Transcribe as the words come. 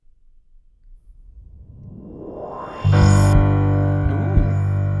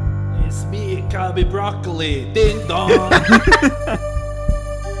Kirby Broccoli. Ding dong.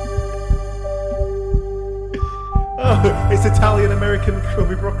 Oh, it's Italian-American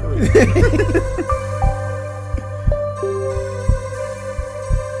Kirby Broccoli.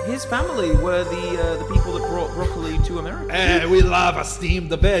 His family were the people that brought broccoli to America. Hey, we love a steamed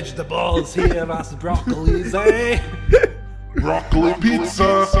vegetables here, us broccolis, eh? Broccoli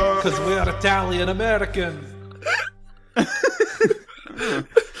pizza. Because we're Italian Americans.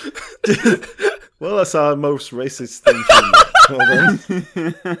 Well, that's our most racist thing. Well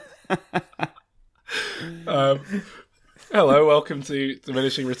done. Hello, welcome to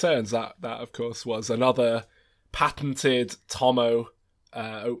Diminishing Returns. That of course, was another patented Tomo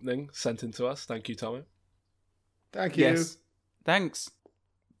opening sent in to us. Thank you, Tomo. Thank you. Yes. Thanks.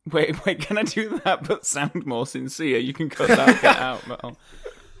 Wait, can I do that but sound more sincere? You can cut that bit out, but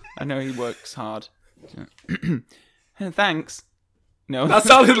I know he works hard. Thanks. No, That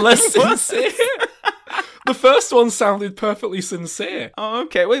sounded less sincere. The first one sounded perfectly sincere. Oh,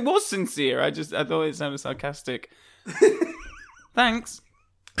 okay. Well, it was sincere. I thought it sounded sarcastic. Thanks.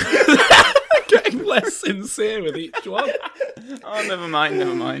 Getting less sincere with each one. Oh, never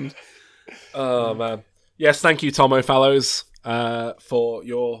mind. Oh, man. Yes, thank you, Tomo Fallows, for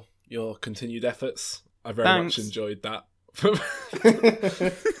your continued efforts. I very much enjoyed that.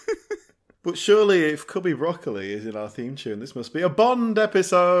 But surely, if Cubby Broccoli is in our theme tune, this must be a Bond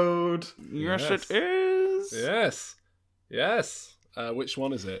episode. Yes, it is. Yes. Which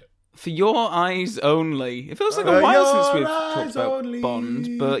one is it? For Your Eyes Only. It feels like a while since we've talked about only.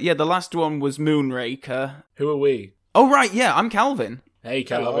 Bond, but yeah, the last one was Moonraker. Who are we? Oh, right, yeah, I'm Calvin. Hey,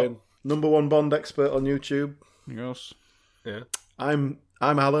 Calvin. Number one Bond expert on YouTube. Yes. Yeah. I'm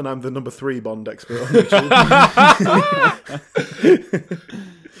Alan. I'm the number 3 Bond expert on YouTube.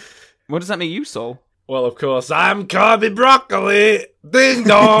 What does that make you, Sol? Well, of course, I'm Kirby Broccoli. Ding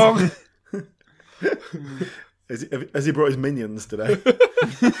dong. Has he brought his minions today?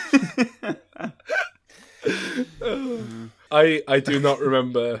 I do not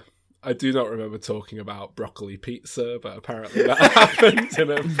remember talking about broccoli pizza, but apparently that happened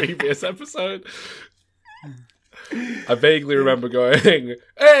in a previous episode. I vaguely remember going,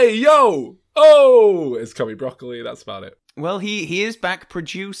 "Hey, yo, oh, it's Cubby Broccoli." That's about it. Well, he is back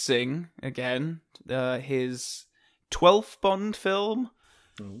producing again his 12th Bond film.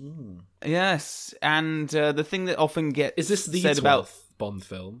 Ooh. Yes, and the thing that often gets Is this the said 12th about Bond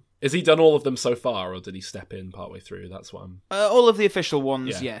film? Has he done all of them so far, or did he step in partway through? That's what I'm... all of the official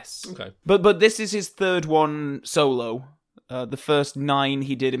ones, Yeah. yes. Okay. But this is his third one solo. The first 9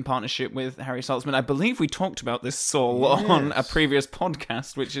 he did in partnership with Harry Saltzman. I believe we talked about this, Saul, on a previous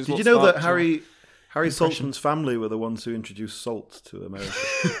podcast, which is Did what you know that sparked Harry Saltzman's family were the ones who introduced salt to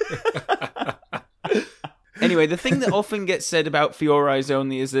America? Anyway, the thing that often gets said about For Your Eyes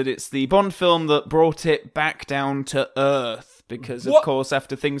Only is that it's the Bond film that brought it back down to Earth. Because, of course,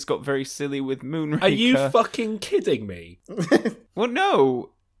 after things got very silly with Moonraker... Are you fucking kidding me? Well,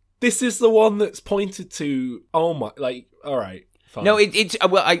 no. This is the one that's pointed to... Oh my... Like, alright, fine. No, it's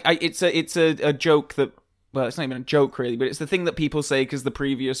a joke that... Well, it's not even a joke, really, but it's the thing that people say because the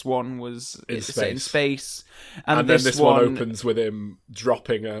previous one was set in space. And then this one opens with him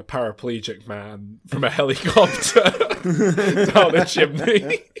dropping a paraplegic man from a helicopter down a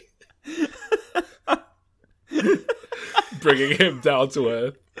chimney. Bringing him down to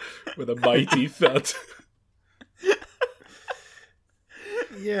earth with a mighty thud.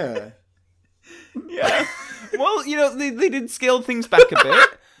 Yeah. Yeah. Well, they did scale things back a bit.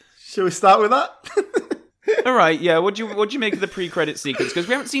 Shall we start with that? All right, yeah. What'd you make of the pre-credit sequence? Because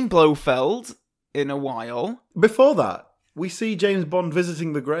we haven't seen Blofeld in a while. Before that, we see James Bond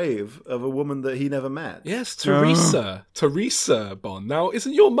visiting the grave of a woman that he never met. Yes, Teresa. Teresa Bond. Now,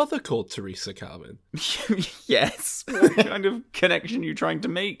 isn't your mother called Teresa, Calvin? Yes. What kind of connection are you trying to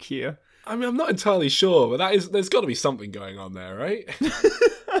make here? I mean, I'm not entirely sure, but there's got to be something going on there, right?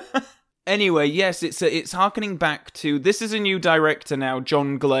 Anyway, yes, it's harkening back to... This is a new director now,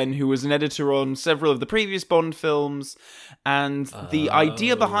 John Glenn, who was an editor on several of the previous Bond films, and the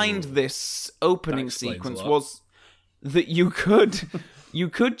idea behind this opening sequence was that you could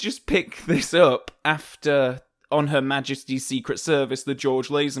just pick this up after On Her Majesty's Secret Service, the George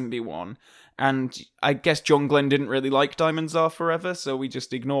Lazenby one, and I guess John Glenn didn't really like Diamonds Are Forever, so we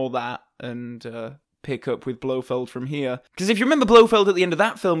just ignore that and... pick up with Blofeld from here. Because if you remember, Blofeld at the end of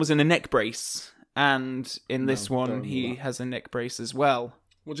that film was in a neck brace, and in this one he has a neck brace as well.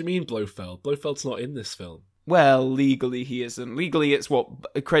 What do you mean Blofeld? Blofeld's not in this film. Well, legally he isn't. Legally it's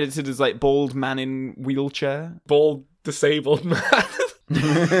credited as like bald man in wheelchair. Bald disabled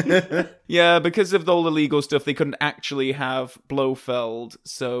man. Yeah, because of all the legal stuff, they couldn't actually have Blofeld,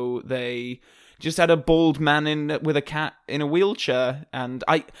 so they just had a bald man with a cat in a wheelchair, and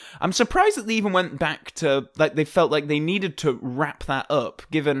I'm surprised that they even went back to, like, they felt like they needed to wrap that up,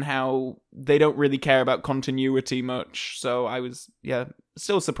 given how they don't really care about continuity much. So I was,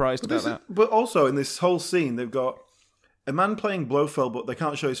 still surprised about that. But also in this whole scene, they've got a man playing Blofeld, but they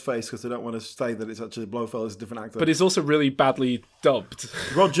can't show his face because they don't want to say that it's actually Blofeld as a different actor. But he's also really badly dubbed.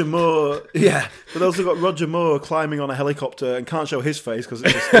 Roger Moore, but they also got Roger Moore climbing on a helicopter and can't show his face because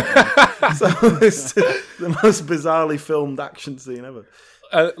it's just so it's the most bizarrely filmed action scene ever.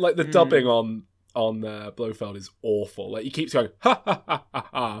 Like the dubbing on Blofeld is awful. Like, he keeps going ha ha ha ha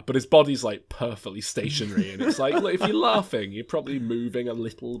ha, but his body's like perfectly stationary, and it's like, look, if you're laughing, you're probably moving a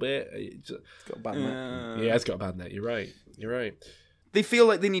little bit. It's got a bad neck. Yeah, it's got a bad neck. You're right. They feel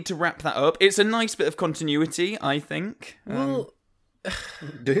like they need to wrap that up. It's a nice bit of continuity, I think. Well,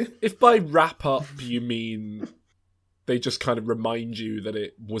 Do you? if by wrap up you mean they just kind of remind you that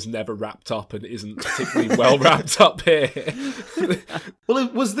it was never wrapped up and isn't particularly well wrapped up here.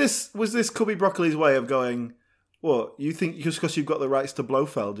 Well, was this Cubby Broccoli's way of going, what, you think just because you've got the rights to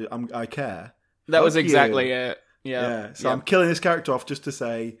Blofeld, I care? That was Fuck exactly you. it. Yeah. So I'm killing this character off just to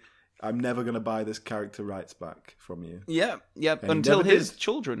say, I'm never going to buy this character rights back from you. Yeah. And Until he never his did.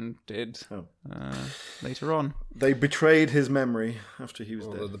 children did. Oh. Later on. They betrayed his memory after he was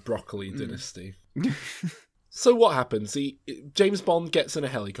dead. The Broccoli dynasty. So what happens? James Bond gets in a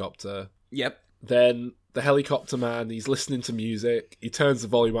helicopter. Yep. Then the helicopter man, he's listening to music. He turns the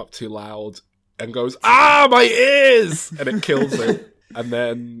volume up too loud and goes, "Ah, my ears!" And it kills him. And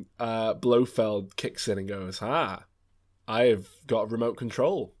then Blofeld kicks in and goes, I have got remote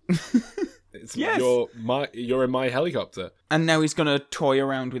control. Yes. You're in my helicopter. And now he's going to toy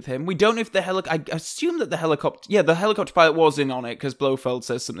around with him. We don't know if I assume that the helicopter pilot was in on it, because Blofeld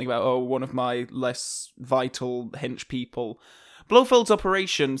says something about, one of my less vital hench people. Blofeld's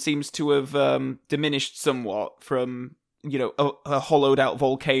operation seems to have diminished somewhat from, a hollowed out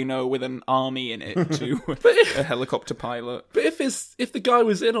volcano with an army in it to a helicopter pilot. But if the guy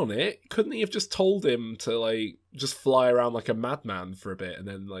was in on it, couldn't he have just told him to, like, just fly around like a madman for a bit and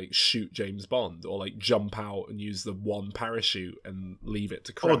then, like, shoot James Bond, or, like, jump out and use the one parachute and leave it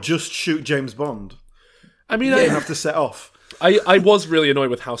to crash? Or just shoot James Bond. I mean, You don't have to set off. I was really annoyed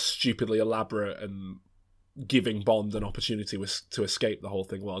with how stupidly elaborate and giving Bond an opportunity to escape the whole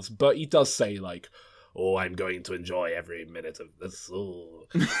thing was. But he does say, like, I'm going to enjoy every minute of this.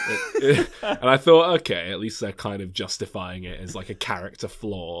 And I thought, okay, at least they're kind of justifying it as like a character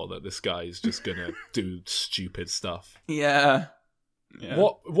flaw that this guy's just going to do stupid stuff. Yeah.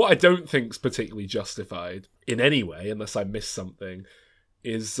 What I don't think's particularly justified in any way, unless I missed something,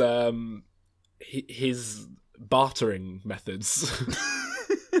 is his bartering methods.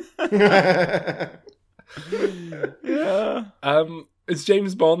 Yeah. Is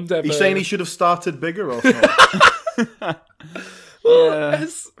James Bond ever... Are you saying he should have started bigger or not?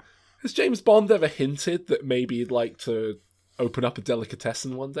 Has James Bond ever hinted that maybe he'd like to open up a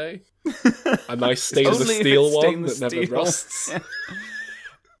delicatessen one day? A nice stainless steel one that never rusts?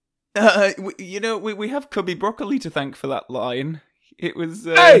 We have Cubby Broccoli to thank for that line. It was...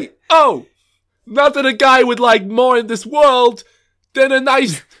 Hey! Oh! Nothing a guy would like more in this world than a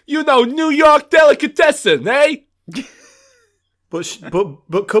nice, New York delicatessen, eh?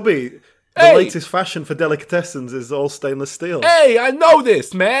 But Cubby, the latest fashion for delicatessens is all stainless steel. Hey, I know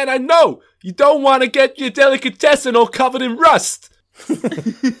this, man. I know. You don't want to get your delicatessen all covered in rust.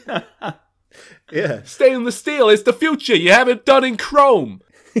 Yeah. Stainless steel is the future. You have it done in chrome.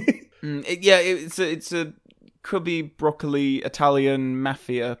 It's a Cubby Broccoli Italian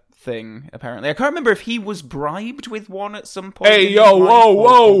mafia thing, apparently. I can't remember if he was bribed with one at some point. Hey, yo,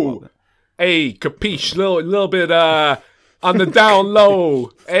 whoa. Hey, capiche? Little bit, on the down low,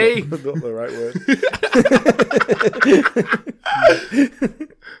 eh? Not the right word.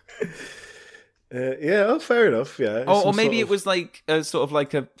 Fair enough, yeah. Or maybe it was like a sort of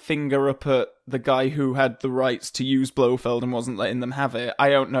like a finger up at the guy who had the rights to use Blofeld and wasn't letting them have it. I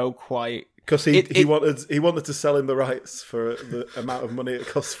don't know quite. Because he wanted to sell him the rights for the amount of money it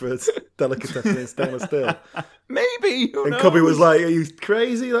costs for a delicatessen in stainless steel. Maybe, who And knows? Cubby was like, "Are you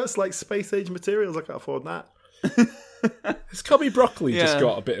crazy? That's like space age materials. I can't afford that." Has Cubby Broccoli just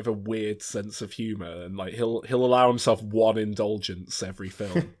got a bit of a weird sense of humour, and like he'll allow himself one indulgence every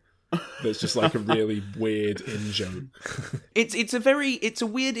film. That's just like a really weird in joke. It's a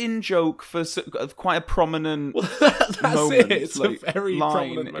weird in joke for quite a prominent That's moment. it. It's like, a very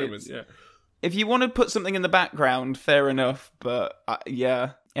line. prominent moment. Yeah. If you want to put something in the background, fair enough. But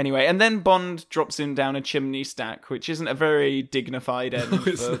yeah. Anyway, and then Bond drops him down a chimney stack, which isn't a very dignified end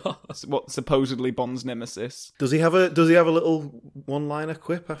for what supposedly Bond's nemesis. Does he have a little one-liner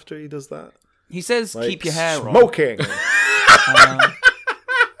quip after he does that? He says, Like, keep your hair on. smoking.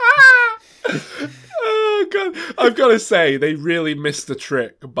 Oh god, I've got to say they really missed the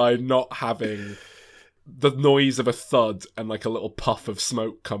trick by not having the noise of a thud and like a little puff of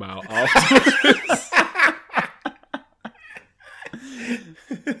smoke come out afterwards.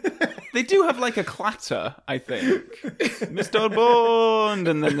 They do have like a clatter, I think. Mr. Bond!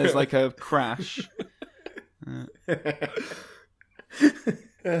 And then there's like a crash.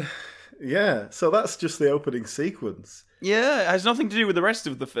 Yeah, so that's just the opening sequence. Yeah, it has nothing to do with the rest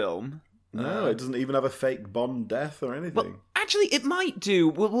of the film. No, it doesn't even have a fake Bond death or anything. Well, actually, it might do.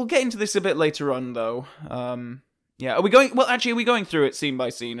 We'll get into this a bit later on, though. Yeah, are we going? Well, actually, are we going through it scene by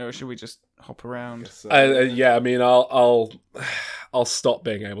scene, or should we just hop around? Yeah, I mean, I'll stop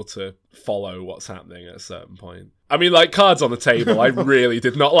being able to follow what's happening at a certain point. I mean, like, cards on the table, I really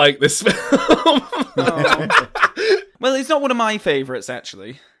did not like this film. Oh. Well, it's not one of my favourites,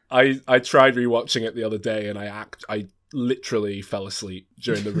 actually. I tried rewatching it the other day, and I literally fell asleep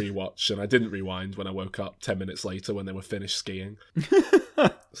during the rewatch, and I didn't rewind when I woke up 10 minutes later when they were finished skiing.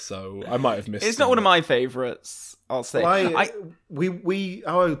 So I might have missed. It's not one of my favourites, I'll say.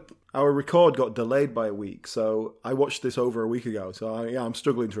 Well, our record got delayed by a week, so I watched this over a week ago. So I'm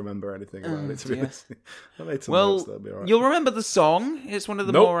struggling to remember anything about it. To be honest, I made some notes, that'll be all right. You'll remember the song. It's one of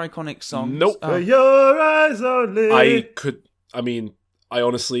the more iconic songs. Nope. For your eyes only. I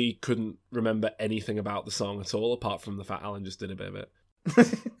honestly couldn't remember anything about the song at all, apart from the fact Alan just did a bit of it. I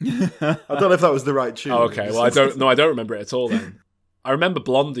don't know if that was the right tune. Oh, okay, well, I don't remember it at all then. I remember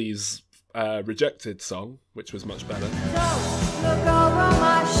Blondie's Rejected song, which was much better. Don't look over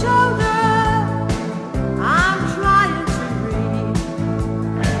my shoulder. I'm trying to read.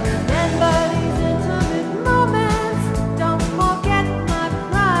 Remember these intimate moments. Don't forget my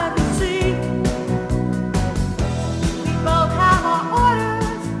privacy. We both have our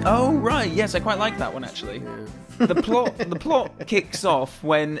orders. Oh right, yes, I quite like that one actually. The plot kicks off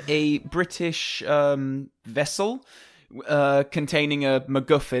when a British vessel containing a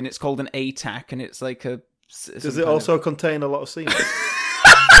MacGuffin. It's called an ATAC, and it's like a. Does it also contain a lot of semen? That's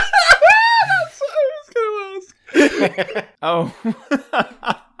what I was going to ask. Oh.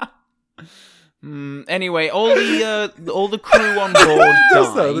 Anyway, all the crew on board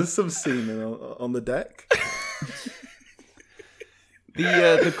die. There's some semen on the deck.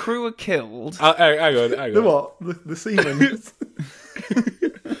 The crew are killed. Hang on. The what? The semen.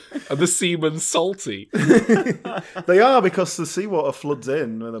 Are the seamen salty? They are, because the seawater floods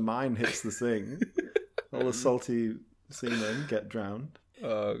in when the mine hits the thing. All the salty seamen get drowned.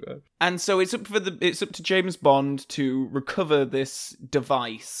 Oh god. And so it's up to James Bond to recover this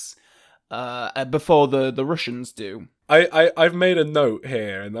device before the Russians do. I've made a note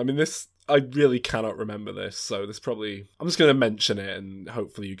here, and I mean this. I really cannot remember this, so this probably. I'm just going to mention it, and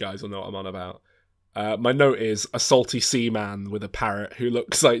hopefully you guys will know what I'm on about. My note is a salty seaman with a parrot who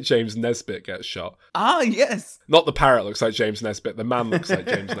looks like James Nesbitt gets shot. Ah, yes. Not the parrot looks like James Nesbitt. The man looks like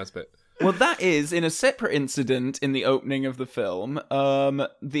James Nesbitt. Well, that is in a separate incident in the opening of the film.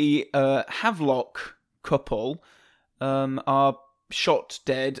 The Havelock couple are shot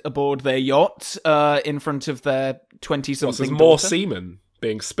dead aboard their yacht in front of their 20-something There's daughter. more semen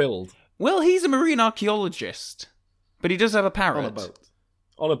being spilled. Well, he's a marine archaeologist, but he does have a parrot. On a boat.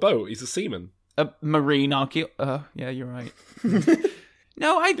 On a boat, he's a seaman. A marine yeah, you're right.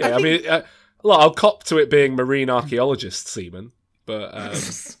 No, I Yeah, think... look, I'll cop to it being marine archaeologist seaman, but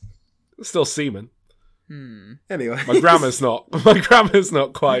still seaman. Anyway. My grammar's not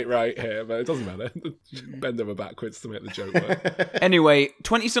quite right here, but it doesn't matter. Bend over backwards to make the joke work. Anyway,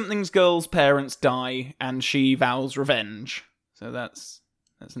 20-something's girl's parents die, and she vows revenge. So that's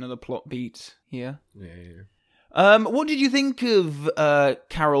another plot beat here. Yeah. What did you think of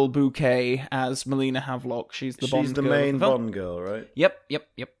Carol Bouquet as Melina Havelock? She's the Bond She's the girl main of the film. Bond girl, right? Yep.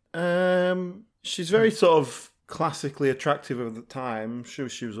 She's very sort of classically attractive at the time. She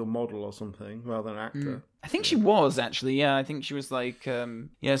was a model or something rather than an actor. I think she was, actually, yeah. I think she was like,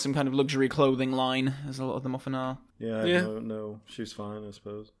 some kind of luxury clothing line, as a lot of them often are. Yeah. No, she's fine, I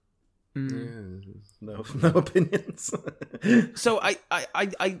suppose. No opinions. So I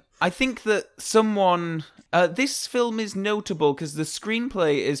think that someone... this film is notable because the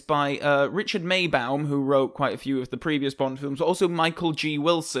screenplay is by Richard Maybaum, who wrote quite a few of the previous Bond films, but also Michael G.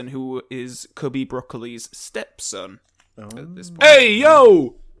 Wilson, who is Cubby Broccoli's stepson. At this point. Hey,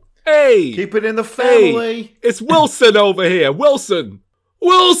 yo! Hey! Keep it in the family. Hey, it's Wilson over here. Wilson!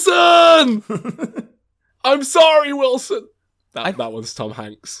 I'm sorry, Wilson! That one's Tom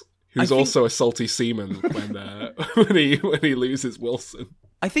Hanks. Who's also a salty seaman when he loses Wilson.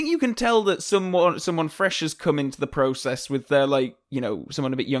 I think you can tell that someone fresh has come into the process with their, like, you know,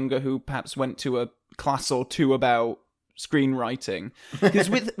 someone a bit younger who perhaps went to a class or two about screenwriting. Because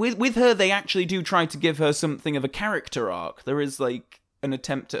with her, they actually do try to give her something of a character arc. There is, like, an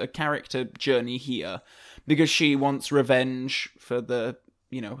attempt at a character journey here, because she wants revenge for the,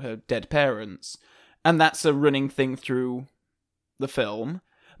 you know, her dead parents. And that's a running thing through the film.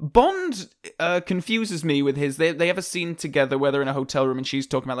 Bond confuses me with his... They have a scene together where they're in a hotel room and she's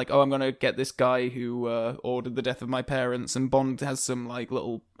talking about, like, oh, I'm going to get this guy who ordered the death of my parents, and Bond has some, like,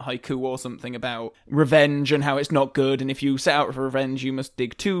 little haiku or something about revenge and how it's not good, and if you set out for revenge, you must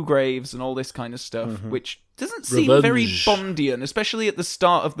dig 2 graves and all this kind of stuff, which doesn't seem very Bondian, especially at the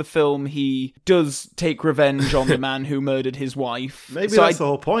start of the film. He does take revenge on the man who murdered his wife. Maybe that's the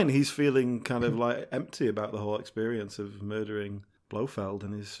whole point. He's feeling kind of, like, empty about the whole experience of murdering Blofeld,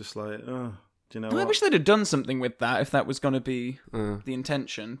 and he's just like, oh, do you know what? I wish they'd have done something with that if that was going to be the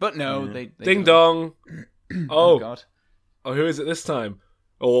intention. But no, they Ding don't. dong. Oh, God. Oh, who is it this time?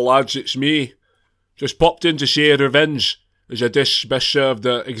 Oh, lads, it's me. Just popped in to share revenge. There's a dish best served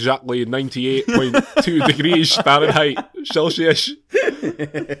at exactly 98.2 degrees Fahrenheit Celsius.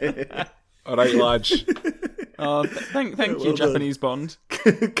 All right, lads. Oh, thank you, Japanese Bond.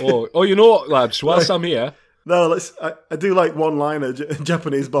 Oh, you know what, lads? Whilst I'm here... No, I do like one-liner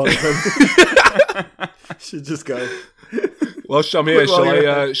Japanese Bond. Should just go. Whilst I'm here,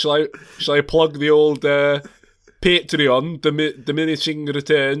 shall I plug the old Patreon, diminishing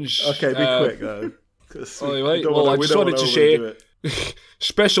returns? Okay, be quick though. Right. Well, I just wanted to say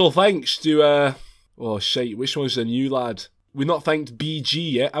special thanks to which one's the new lad? We've not thanked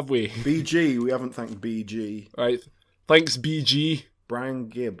BG yet, have we? BG, we haven't thanked BG. Right, thanks BG. Brian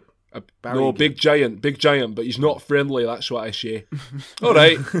Gibb. No, Big Giant, but he's not friendly, that's what I say.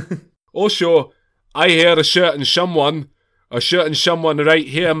 Alright. Also, I hear a certain someone right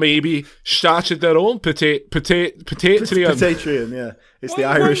here maybe started their own Patreon. Patreon, yeah. It's the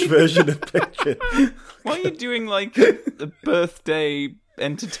Irish version of Patreon. Why are you doing, like, the birthday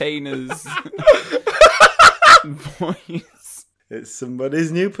entertainer's voice? It's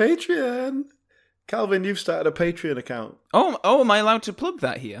somebody's new Patreon. Calvin, you've started a Patreon account. Oh, am I allowed to plug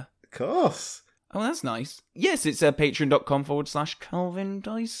that here? Of course. Oh, that's nice. Yes, it's patreon.com/Calvin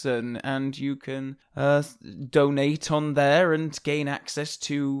Dyson, and you can donate on there and gain access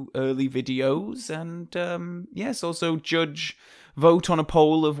to early videos, and yes, also vote on a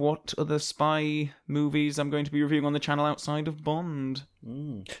poll of what other spy movies I'm going to be reviewing on the channel outside of Bond.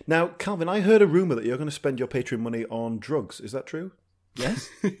 Now, Calvin, I heard a rumour that you're going to spend your Patreon money on drugs. Is that true? Yes.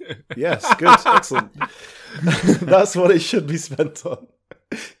 Yes, good, excellent. That's what it should be spent on.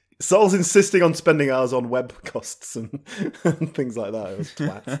 Saul's insisting on spending ours on web costs and things like that. It was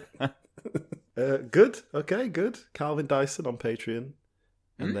twat. Good, okay, good. Calvin Dyson on Patreon.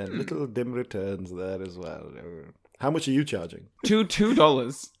 And then little dim returns there as well. How much are you charging?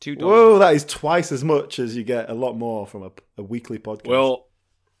 $2. Whoa, that is twice as much as you get a lot more from a weekly podcast. Well,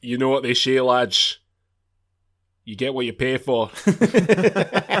 you know what they say, lads. You get what you pay for.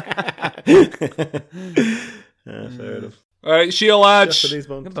 Yeah, fair enough. All right, see you, lads.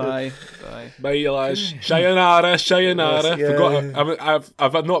 Goodbye. Bye, lads. Sayonara. Yes, yeah. Forgot.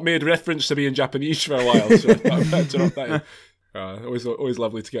 I've not made reference to being Japanese for a while, so I better drop that in. Always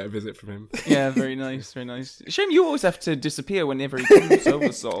lovely to get a visit from him. Yeah, very nice, very nice. Shame you always have to disappear whenever he comes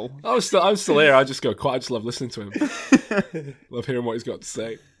over, Saul. I'm still here. I just love listening to him. Love hearing what he's got to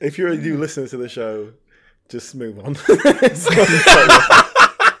say. If you're a new listener to the show, just move on.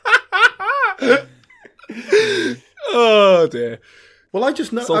 Oh dear. Well, I was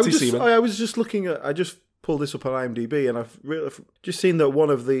just looking at. I just pulled this up on IMDb, and I've just seen that one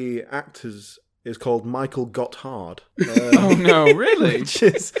of the actors is called Michael Gotthard. Oh no, really? Which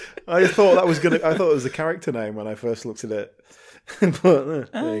is, I thought it was a character name when I first looked at it.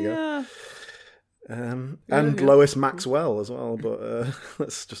 But there you go. And Lois Maxwell as well, but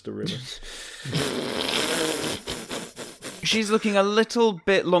that's just a rumour. She's looking a little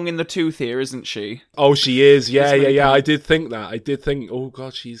bit long in the tooth here, isn't she? Oh, she is. Yeah. I did think that. Oh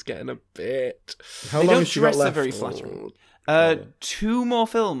god, she's getting a bit. How long has she got left? Very flattering. 2 more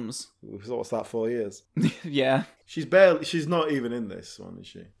films. So what's that? 4 years? Yeah. She's not even in this one, is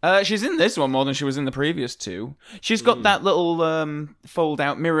she? She's in this one more than she was in the previous 2. She's got that little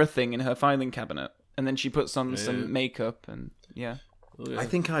fold-out mirror thing in her filing cabinet, and then she puts on some makeup, and yeah. I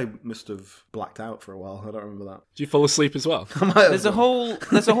think I must have blacked out for a while. I don't remember that. Did you fall asleep as well? There's a whole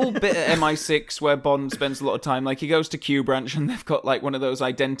bit at MI6 where Bond spends a lot of time. Like he goes to Q Branch and they've got like one of those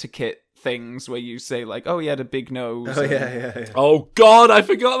identikit things where you say like, "Oh, he had a big nose." Oh yeah. Oh God, I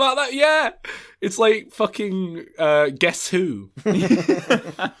forgot about that. Yeah, it's like fucking Guess Who.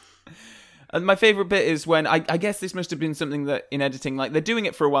 And my favourite bit is when, I guess this must have been something that in editing, like they're doing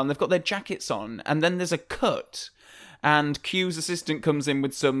it for a while and they've got their jackets on and then there's a cut and Q's assistant comes in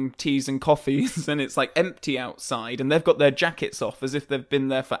with some teas and coffees and it's like empty outside and they've got their jackets off as if they've been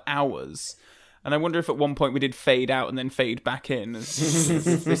there for hours. And I wonder if at one point we did fade out and then fade back in as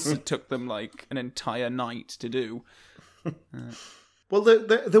if this took them like an entire night to do. Well,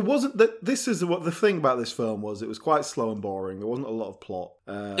 there wasn't. This is what the thing about this film was. It was quite slow and boring. There wasn't a lot of plot.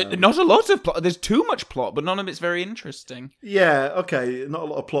 Not a lot of plot. There's too much plot, but none of it's very interesting. Yeah, okay. Not a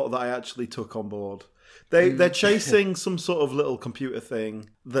lot of plot that I actually took on board. They're chasing some sort of little computer thing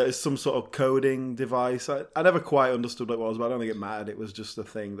that is some sort of coding device. I never quite understood what it was, but I don't think it mattered. It was just a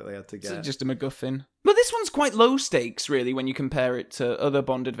thing that they had to get. It's just a MacGuffin. But this one's quite low stakes, really, when you compare it to other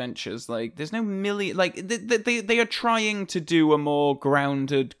Bond adventures. Like, there's no million. Like, they are trying to do a more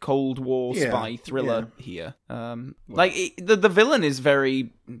grounded Cold War spy thriller here. The villain is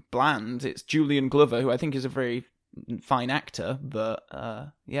very bland. It's Julian Glover, who I think is a very fine actor, but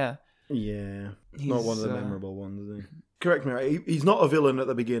yeah. Yeah, not one of the memorable ones, is he? Correct me, right? He's not a villain at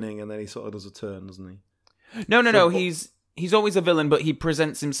the beginning, and then he sort of does a turn, doesn't he? No. He's always a villain, but he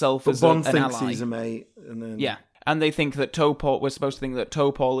presents himself as Bond an thinks ally. He's a mate, and then and they think that Topol. We're supposed to think that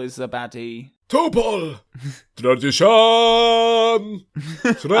Topol is a baddie. Topol! Tradition!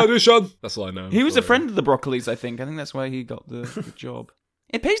 Tradition! That's all I know. He was a friend of the Broccolis, I think. I think that's why he got the job.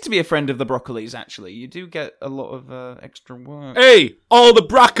 It pays to be a friend of the Broccolis, actually. You do get a lot of extra work. Hey, all the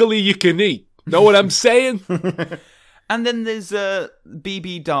broccoli you can eat. Know what I'm saying? And then there's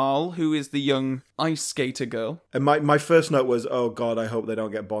BB Dahl, who is the young ice skater girl. And my first note was, oh God, I hope they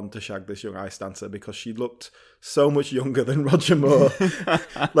don't get Bond to shag this young ice dancer because she looked so much younger than Roger Moore.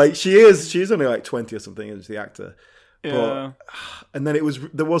 Like she's only like 20 or something as the actor. Yeah. And then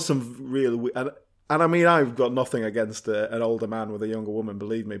there was some real, and I mean, I've got nothing against an older man with a younger woman,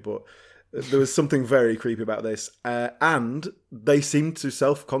 believe me, but there was something very creepy about this. And they seem to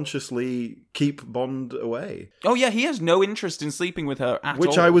self-consciously keep Bond away. Oh, yeah, he has no interest in sleeping with her at all.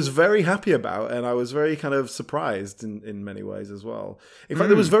 Which I was very happy about, and I was very kind of surprised in many ways as well. In fact,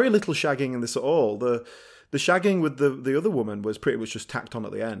 there was very little shagging in this at all. The shagging with the other woman was pretty much just tacked on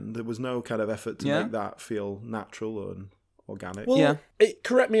at the end. There was no kind of effort to make that feel natural and organic. Well,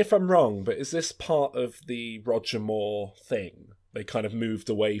 correct me if I'm wrong, but is this part of the Roger Moore thing? They kind of moved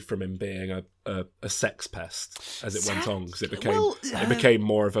away from him being a sex pest as it went on, because it became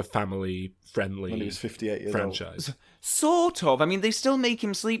more of a family-friendly when he was 58 years franchise. old. Sort of. I mean, they still make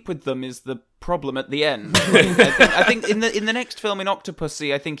him sleep with them is the problem at the end. I think in the next film, in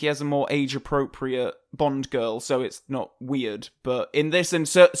Octopussy, I think he has a more age-appropriate Bond girl, so it's not weird. But in this, and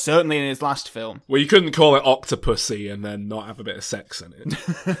certainly in his last film... Well, you couldn't call it Octopussy and then not have a bit of sex in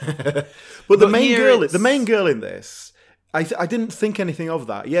it. But the main girl in this... I didn't think anything of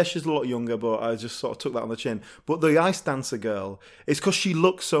that. Yeah, she's a lot younger, but I just sort of took that on the chin. But the ice dancer girl, it's because she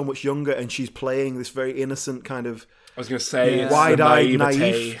looks so much younger and she's playing this very innocent kind of I was going to say, wide-eyed,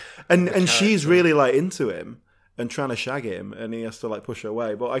 naive. And she's really like into him and trying to shag him, and he has to like push her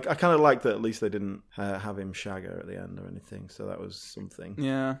away. But I kind of like that at least they didn't have him shag her at the end or anything. So that was something.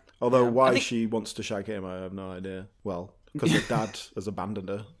 Yeah. Although why she wants to shag him, I have no idea. Well, because her dad has abandoned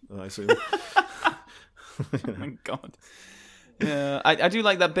her, I assume. Oh my God. Yeah, I do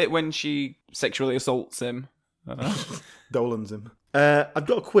like that bit when she sexually assaults him. Dolans him. I've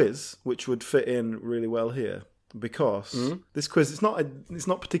got a quiz which would fit in really well here because this quiz it's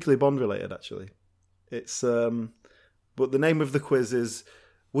not particularly Bond related actually. It's but the name of the quiz is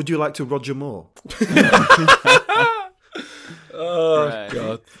 "Would you like to Roger Moore?" Oh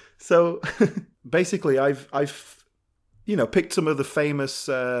God! So basically, I've picked some of the famous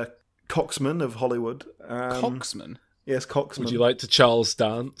coxmen of Hollywood. Coxman? Yes, coxmen. Would you like to Charles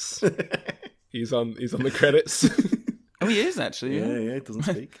dance? He's on the credits. Oh, he is actually. Yeah, he doesn't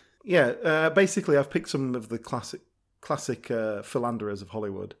speak. Basically, I've picked some of the classic philanderers of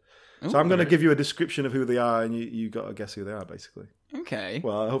Hollywood. So I'm going to give you a description of who they are, and you got to guess who they are, basically. Okay.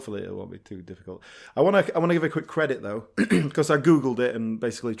 Well, hopefully it won't be too difficult. I want to give a quick credit though, because I googled it and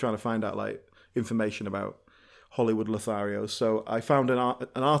basically trying to find out like information about Hollywood Lotharios. So I found an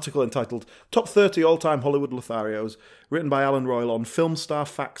article entitled "Top 30 All-Time Hollywood Lotharios," written by Alan Royal on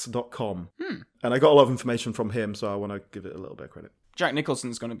FilmStarFacts.com. And I got a lot of information from him, so I want to give it a little bit of credit. Jack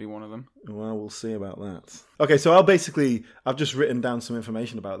Nicholson's going to be one of them. Well, we'll see about that. Okay, so I've just written down some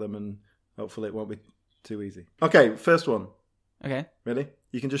information about them, and hopefully it won't be too easy. Okay, first one. Okay. Ready?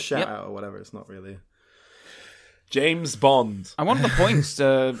 You can just shout Yep. out or whatever. It's not really... James Bond. I want the points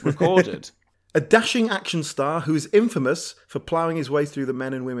recorded. A dashing action star who is infamous for ploughing his way through the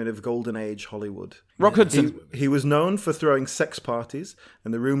men and women of Golden Age Hollywood. Rock Hudson. He was known for throwing sex parties,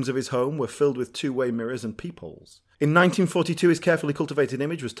 and the rooms of his home were filled with two-way mirrors and peepholes. In 1942, his carefully cultivated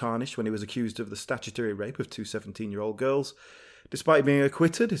image was tarnished when he was accused of the statutory rape of two 17-year-old girls. Despite being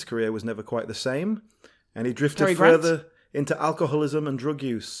acquitted, his career was never quite the same, and he drifted Cary Grant? further into alcoholism and drug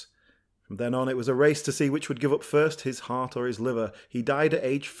use. From then on, it was a race to see which would give up first, his heart or his liver. He died at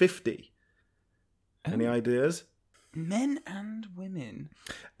age 50. Any ideas? Men and women.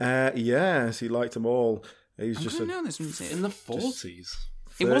 Yes, he liked them all. He's I'm just going to know this one's In the 40s.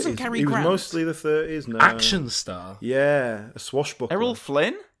 It wasn't 30s. Cary He was Grant. mostly the 30s. No. Action star. Yeah, a swashbuckler. Errol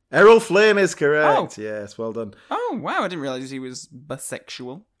Flynn? Errol Flynn is correct. Oh. Yes, well done. Oh, wow, I didn't realise he was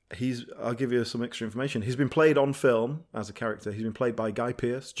bisexual. I'll give you some extra information. He's been played on film as a character. He's been played by Guy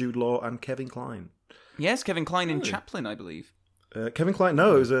Pearce, Jude Law, and Kevin Kline. Yes, Kevin Kline in Chaplin, I believe. Kevin Kline,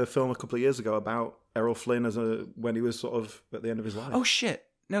 no, it was a film a couple of years ago about Errol Flynn when he was sort of at the end of his life. Oh, shit.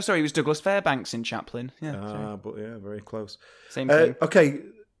 No, sorry, he was Douglas Fairbanks in Chaplin. Yeah, sorry. But yeah, very close. Same thing. Okay,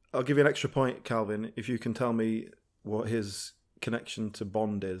 I'll give you an extra point, Calvin, if you can tell me what his connection to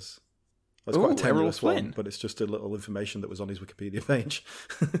Bond is. That's quite a Ooh, Errol tenuous one, Flynn. but it's just a little information that was on his Wikipedia page.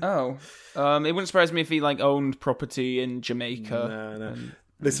 Oh, it wouldn't surprise me if he owned property in Jamaica. No.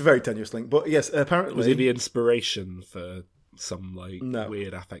 It's a very tenuous link, but yes, apparently... Was he the inspiration for some No.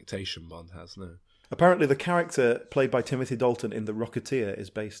 weird affectation Bond has? No. Apparently the character played by Timothy Dalton in The Rocketeer is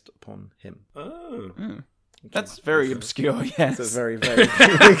based upon him. Oh. That's very obscure, yes. It's a very, very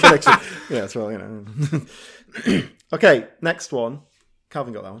connection. Yes, well, you know. Okay, next one.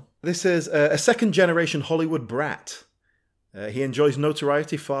 Calvin got that one. This is a second-generation Hollywood brat. He enjoys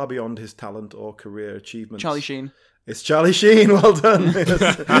notoriety far beyond his talent or career achievements. Charlie Sheen. It's Charlie Sheen. Well done.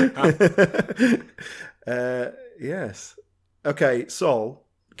 Yes. Okay, Saul.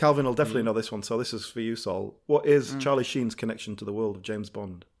 Calvin will definitely know this one, so this is for you, Saul. What is Charlie Sheen's connection to the world of James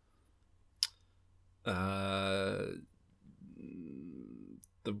Bond? The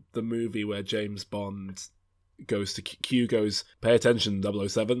movie where James Bond goes to Q goes, pay attention,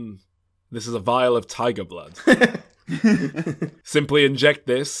 007. This is a vial of tiger blood. Simply inject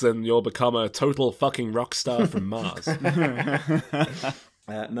this and you'll become a total fucking rock star from Mars.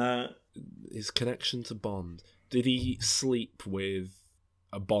 No. His connection to Bond. Did he sleep with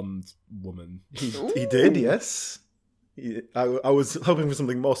a Bond woman? He did, yes. I was hoping for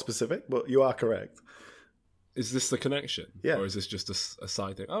something more specific, but you are correct. Is this the connection? Yeah. Or is this just a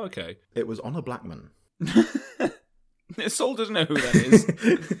side thing? Oh, okay. It was Honor Blackman. Saul doesn't know who that is.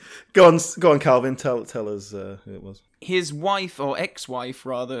 Go on, Calvin. Tell us who it was. His wife, or ex-wife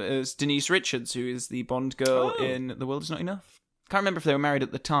rather, is Denise Richards, who is the Bond girl in The World Is Not Enough. Can't remember if they were married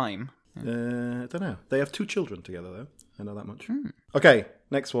at the time. I don't know. They have 2 children together, though. I know that much. Okay,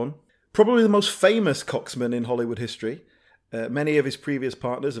 next one. Probably the most famous coxman in Hollywood history. Many of his previous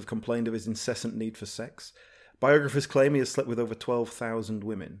partners have complained of his incessant need for sex. Biographers claim he has slept with over 12,000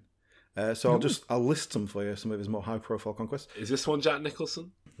 women. So I'll list some for you, some of his more high-profile conquests. Is this one Jack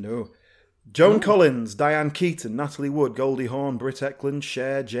Nicholson? No. Joan Collins, Diane Keaton, Natalie Wood, Goldie Hawn, Britt Eklund,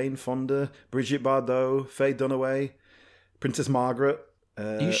 Cher, Jane Fonda, Brigitte Bardot, Faye Dunaway, Princess Margaret.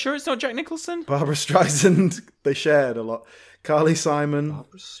 Are you sure it's not Jack Nicholson? Barbara Streisand. They shared a lot. Carly Simon.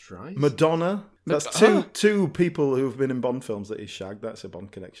 Barbara Streisand? Madonna. That's two people who've been in Bond films that he's shagged. That's a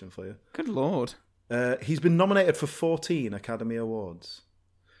Bond connection for you. Good lord. He's been nominated for 14 Academy Awards.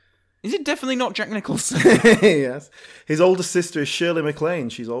 Is it definitely not Jack Nicholson? Yes. His older sister is Shirley MacLaine.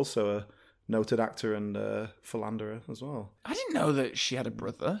 She's also a noted actor and philanderer as well. I didn't know that she had a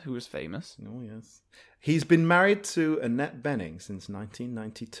brother who was famous. Oh, yes. He's been married to Annette Bening since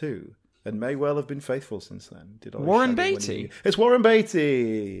 1992 and may well have been faithful since then. Warren Beatty? It's Warren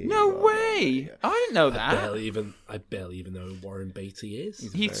Beatty! No way! I didn't know that. I barely even know who Warren Beatty is.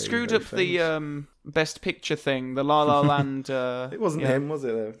 He very, screwed very up the Best Picture thing, the La La Land. It wasn't him, was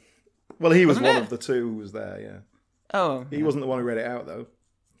it? Though? Well, he was Wasn't one it? of the two who was there, yeah. Oh. He wasn't the one who read it out, though,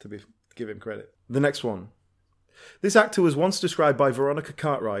 to give him credit. The next one. This actor was once described by Veronica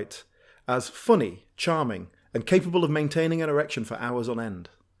Cartwright as funny, charming, and capable of maintaining an erection for hours on end.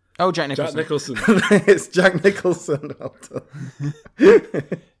 Oh, Jack Nicholson. Jack Nicholson. It's Jack Nicholson. Well done.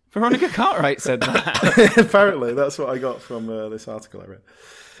 Veronica Cartwright said that. Apparently, that's what I got from this article I read.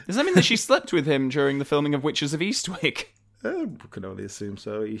 Does that mean that she slept with him during the filming of Witches of Eastwick? I can only assume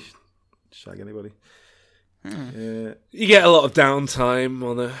so. He shag anybody. Yeah. You get a lot of downtime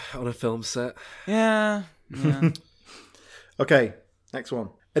on a film set. Yeah. Okay, next one.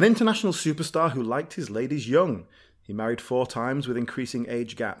 An international superstar who liked his ladies young. He married 4 times with increasing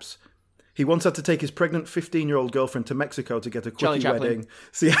age gaps. He once had to take his pregnant 15-year-old girlfriend to Mexico to get a Charlie quickie Chaplin. wedding.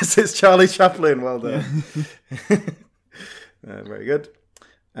 So yes, it's Charlie Chaplin. Well done. Very good.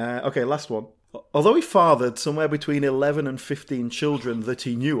 Okay, last one. Although he fathered somewhere between 11 and 15 children that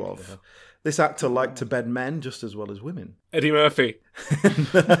he knew of, this actor liked to bed men just as well as women. Eddie Murphy.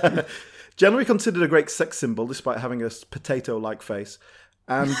 Generally considered a great sex symbol despite having a potato-like face,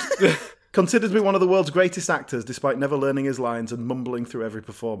 and considered to be one of the world's greatest actors despite never learning his lines and mumbling through every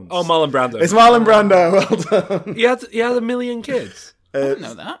performance. Oh, Marlon Brando. It's Marlon Brando. Well done. He had 1 million kids. I didn't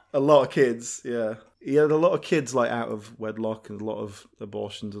know that. A lot of kids, yeah. He had a lot of kids like out of wedlock and a lot of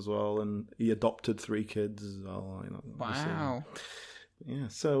abortions as well, and he adopted 3 kids as well. Wow. Yeah,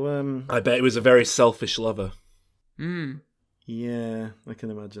 so I bet he was a very selfish lover. yeah, I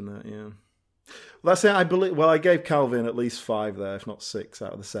can imagine that. Yeah, well, that's it. I believe. Well, I gave Calvin at least 5 there, if not 6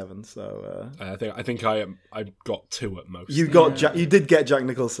 out of the 7. So I think I got 2 at most. you got you did get Jack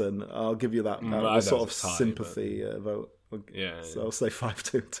Nicholson. I'll give you that. I That know was sort of it's a tie, sympathy vote. Yeah, So I'll say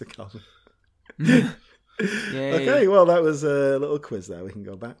 5-2 to Calvin. Yay. Okay, well, that was a little quiz there. We can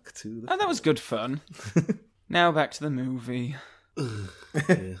go back to the. Oh, that was good fun. Now back to the movie.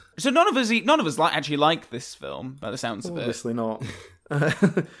 So none of us actually like this film, by the sounds of it. Obviously not.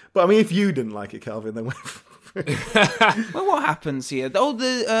 But I mean, if you didn't like it, Calvin, then Well, what happens here?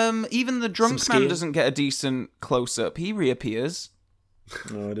 Oh, even the drunk Some man skiing. doesn't get a decent close up. He reappears.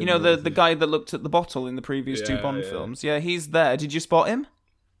 No, I didn't You know, know the guy that looked at the bottle in the previous 2 Yeah, Bond yeah. films. Yeah, he's there. Did you spot him?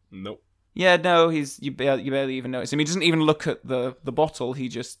 Nope. Yeah, no, you barely even notice him. He doesn't even look at the bottle. He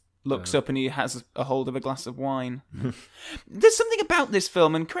just looks up and he has a hold of a glass of wine. There's something about this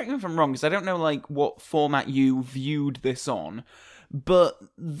film, and correct me if I'm wrong, because I don't know like what format you viewed this on, but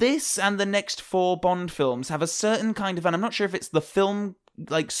this and the next 4 Bond films have a certain kind of, and I'm not sure if it's the film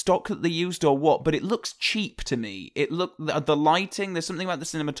like stock that they used or what, but it looks cheap to me. The lighting, there's something about the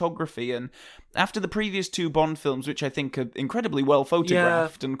cinematography, and after the previous 2 Bond films, which I think are incredibly well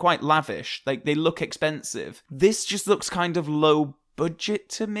photographed and quite lavish, like they look expensive, this just looks kind of low budget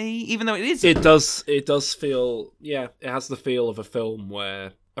to me, even though it is. It does feel, yeah, it has the feel of a film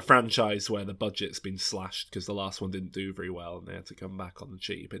where a franchise where the budget's been slashed because the last one didn't do very well and they had to come back on the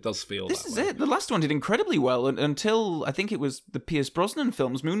cheap. It does feel This that is way. it. The last one did incredibly well until I think it was the Pierce Brosnan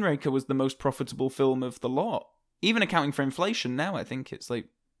films. Moonraker was the most profitable film of the lot. Even accounting for inflation now, I think it's like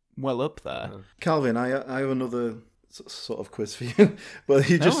well up there. Calvin, I have another sort of quiz for you, but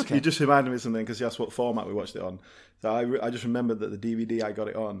you just reminded me of something because you asked what format we watched it on. So I just remembered that the DVD I got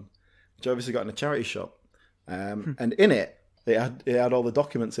it on, which I obviously got in a charity shop, and in it had all the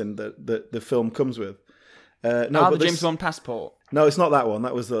documents in that the film comes with. The James Bond passport. No, it's not that one.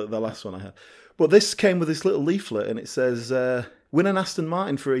 That was the last one I had. But this came with this little leaflet, and it says, "Win an Aston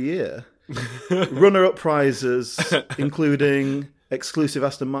Martin for a year, runner-up prizes including." Exclusive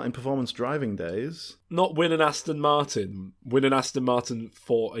Aston Martin performance driving days. Not win an Aston Martin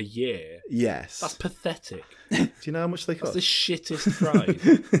for a year. Yes. That's pathetic. Do you know how much they That's cost? the shittest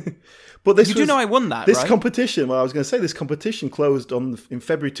prize. But this You do know I won that, this right? competition. Well, I was going to say this competition closed in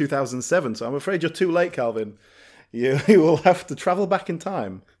February 2007. So I'm afraid you're too late, Calvin. You will have to travel back in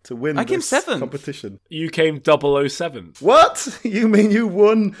time to win I came this 7th. competition. You came 007. What? You mean you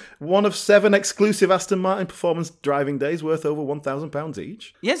won one of 7 exclusive Aston Martin performance driving days worth over £1,000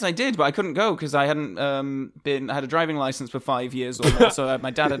 each? Yes, I did, but I couldn't go because I hadn't I had a driving license for 5 years or more, so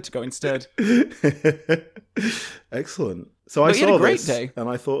my dad had to go instead. Excellent. So But I you had saw a great this, day. and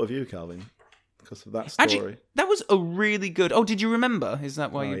I thought of you, Calvin, because of that story. Actually, that was a really good. Oh, did you remember? Is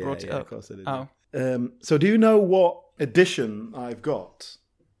that why you brought it up? Of course I did. Oh, So do you know what edition I've got?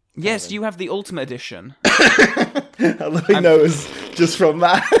 yes, you have the Ultimate Edition. Louis knows just from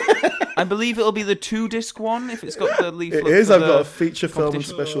that. I believe it'll be the 2-disc one if it's got the leaflet. It is. for I've the got a feature film and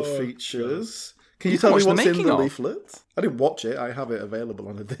competition. special features. Can you You tell can me watch the what's in making the of. leaflet? I didn't watch it. I have it available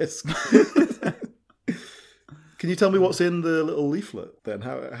on a disc. Can you tell me what's in the little leaflet then?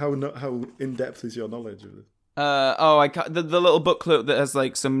 How in depth is your knowledge of it? I can't, the little booklet that has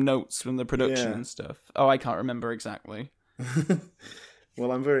like some notes from the production Yeah. and stuff. Oh, I can't remember exactly.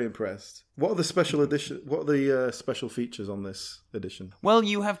 Well, I'm very impressed. What are the special edition? What are the special features on this edition? Well,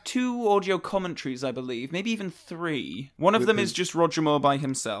 you have 2 audio commentaries, I believe, maybe even 3. One of them is just Roger Moore by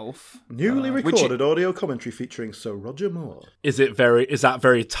himself. Newly which recorded audio commentary featuring Sir Roger Moore. Is that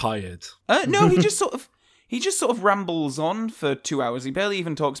very tired? No, he just sort of rambles on for 2 hours. He barely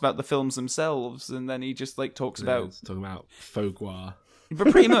even talks about the films themselves, and then he just like talks about Talking about Fogwar.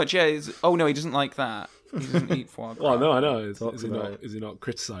 But pretty much, yeah. Oh no, he doesn't like that. He doesn't eat foie gras. Well, no, I know. Is Talks he about not? it. Is he not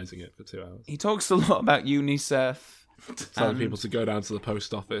criticising it for 2 hours? He talks a lot about UNICEF. Telling people to go down to the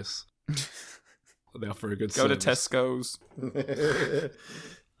post office. They offer a good Go to service. Tesco's.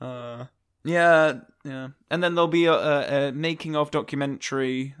 Yeah. And then there'll be a making of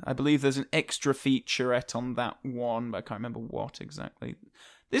documentary. I believe there's an extra featurette on that one, but I can't remember what exactly.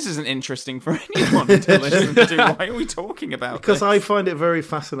 This isn't interesting for anyone to listen to. Why are we talking about Because this? I find it very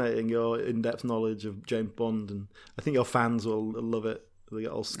fascinating, your in-depth knowledge of James Bond, and I think your fans will love it. They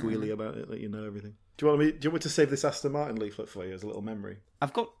get all squealy about it, that you know everything. Do you want me to save this Aston Martin leaflet for you as a little memory?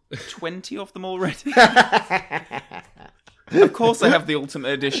 I've got 20 of them already. Of course I have the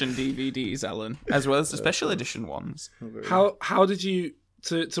Ultimate Edition DVDs, Alan, as well as the special edition ones. How did you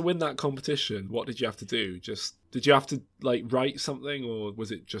to win that competition? What did you have to do? Just did you have to like write something, or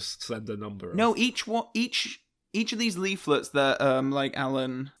was it just send a number? No, each of these leaflets that like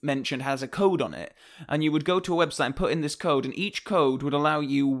Alan mentioned has a code on it, and you would go to a website and put in this code, and each code would allow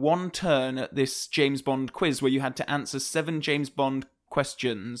you one turn at this James Bond quiz where you had to answer 7 James Bond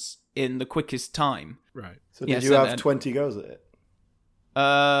questions in the quickest time. Right. So Yes, did you and have then- 20 goes at it?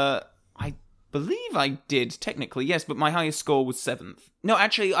 I believe I did technically, yes, but my highest score was 7th. No,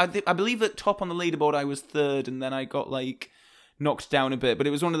 actually, I believe at top on the leaderboard I was 3rd, and then I got like knocked down a bit. But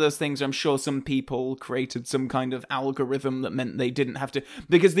it was one of those things. I'm sure some people created some kind of algorithm that meant they didn't have to,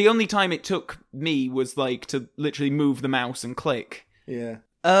 because the only time it took me was like to literally move the mouse and click. Yeah.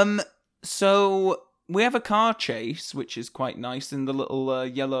 So we have a car chase, which is quite nice in the little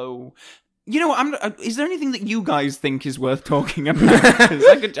yellow. You know, is there anything that you guys think is worth talking about? 'Cause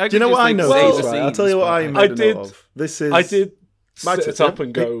I could Do you know just, what I like, know? say the Right? I'll scenes, tell you what but- I made a note of. This is. I did My sit turn. up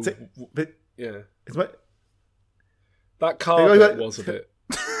and go. Bit- Yeah, it's my- that car Hey, bit wait. was a bit.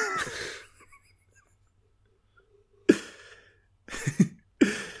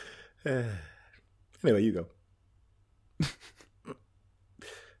 Anyway, you go.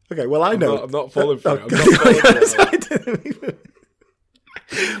 Okay, well, I know. I'm not falling for it. I'm not falling for it.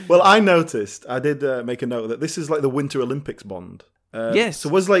 Well, I noticed. I did make a note that this is like the Winter Olympics Bond. Yes. So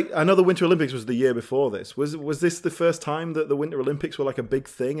was like, I know the Winter Olympics was the year before this. Was this the first time that the Winter Olympics were like a big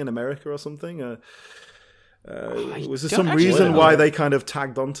thing in America or something? Was there don't some actually reason know. why they kind of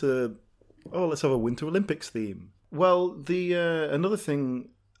tagged onto? Oh, let's have a Winter Olympics theme. Well, the another thing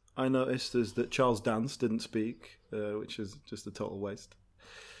I noticed is that Charles Dance didn't speak, which is just a total waste.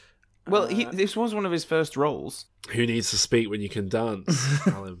 Well, this was one of his first roles. Who needs to speak when you can dance,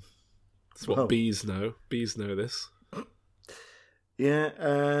 Alan? That's what Well. bees know. Bees know this. Yeah.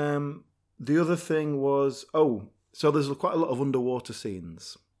 The other thing was, so there's quite a lot of underwater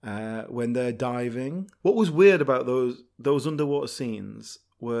scenes when they're diving. What was weird about those underwater scenes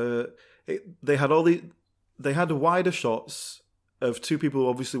were they had wider shots of 2 people who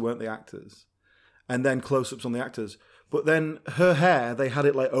obviously weren't the actors, and then close-ups on the actors. But then her hair, they had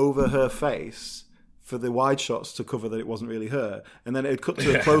it like over her face for the wide shots to cover that it wasn't really her, and then it'd cut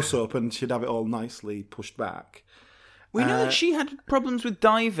to a close-up, and she'd have it all nicely pushed back. We know that she had problems with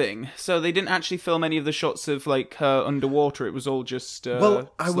diving, so they didn't actually film any of the shots of like her underwater. It was all just slow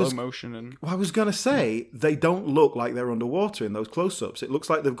motion. And Well, I was going to say, they don't look like they're underwater in those close-ups. It looks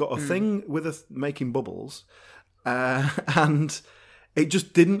like they've got a thing with making bubbles, and it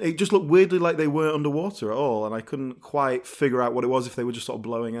just looked weirdly like they weren't underwater at all, and I couldn't quite figure out what it was, if they were just sort of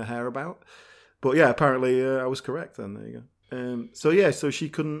blowing her hair about. But yeah, apparently I was correct then. There you go. So she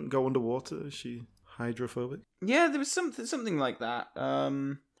couldn't go underwater. Is she hydrophobic? yeah, there was something like that.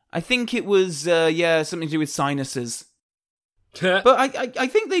 I think it was something to do with sinuses. But I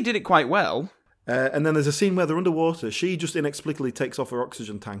think they did it quite well. And then there's a scene where they're underwater. She just inexplicably takes off her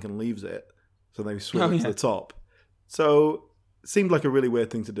oxygen tank and leaves it. So they swim up to the top. So it seemed like a really weird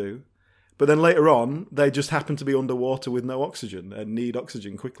thing to do. But then later on, they just happen to be underwater with no oxygen and need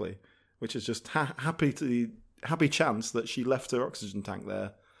oxygen quickly, which is just happy chance that she left her oxygen tank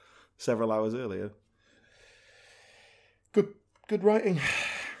there several hours earlier. Good writing.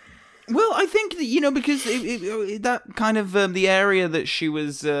 Well, I think that, because that kind of the area that she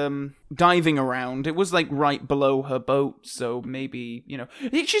was diving around, it was like right below her boat. So maybe,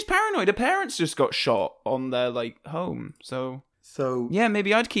 she's paranoid. Her parents just got shot on their like home. So yeah,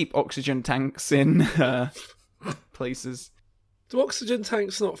 maybe I'd keep oxygen tanks in places. Do oxygen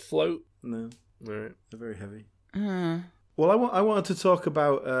tanks not float? No, Right. they're very heavy. Well, I wanted to talk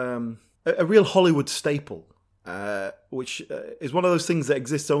about a real Hollywood staple. Which is one of those things that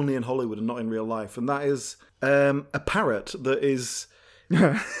exists only in Hollywood and not in real life, and that is a parrot that is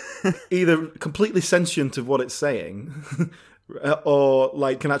either completely sentient of what it's saying, or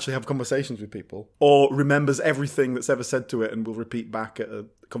like can actually have conversations with people, or remembers everything that's ever said to it and will repeat back at a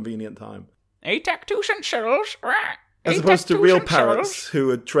convenient time. 82 cent shells. As opposed to real parrots who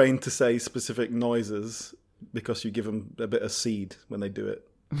are trained to say specific noises because you give them a bit of seed when they do it.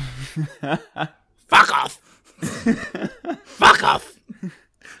 Fuck off! Fuck off!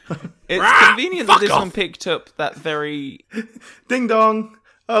 It's convenient that this one picked up that very... Ding dong!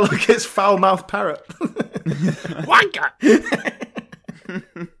 Oh look, it's foul-mouthed parrot. Wanker!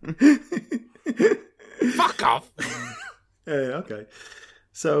 Fuck off! Yeah, okay.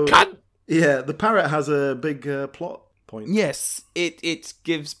 So, Cunt! yeah, the parrot has a big plot point. Yes, it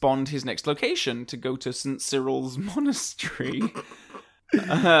gives Bond his next location to go to St. Cyril's monastery.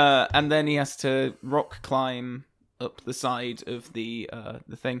 And then he has to rock climb up the side of the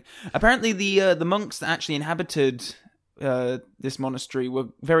thing. Apparently the monks that actually inhabited this monastery were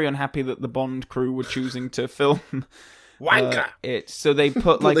very unhappy that the Bond crew were choosing to film Wanker! it. So they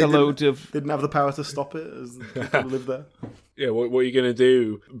put like They a load of... Didn't have the power to stop it as the people who live there. Yeah, what are you going to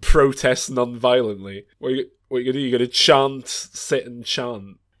do? Protest non-violently? What are you going to do? You're going to chant, sit and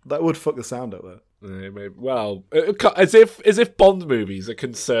chant? That would fuck the sound out there. Maybe. Well, as if Bond movies are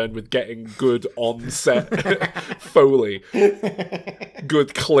concerned with getting good on-set Foley,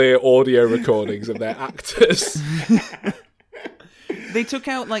 good clear audio recordings of their actors. They took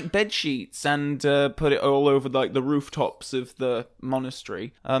out like bed sheets and put it all over like the rooftops of the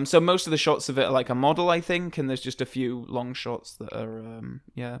monastery. So most of the shots of it are like a model, I think, and there's just a few long shots that are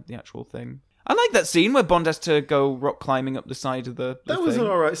the actual thing. I like that scene where Bond has to go rock climbing up the side of the That was thing.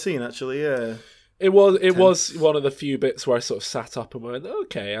 an alright scene, actually, yeah. It was one of the few bits where I sort of sat up and went,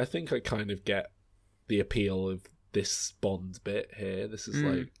 okay, I think I kind of get the appeal of this Bond bit here. This is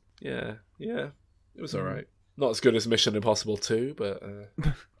like, yeah, it was alright. Not as good as Mission Impossible 2, but...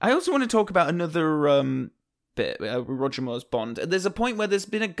 I also want to talk about another bit, Roger Moore's Bond. There's a point where there's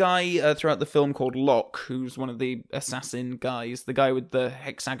been a guy throughout the film called Locke, who's one of the assassin guys, the guy with the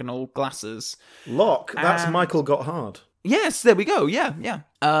hexagonal glasses. Locke, that's Michael Got Hard. Yes, there we go. Yeah.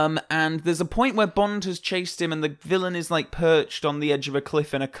 And there's a point where Bond has chased him, and the villain is like perched on the edge of a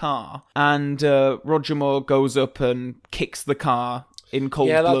cliff in a car, and Roger Moore goes up and kicks the car in cold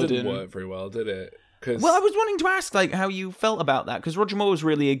blood. Yeah, that didn't work very well, did it? Well, I was wanting to ask like how you felt about that, because Roger Moore was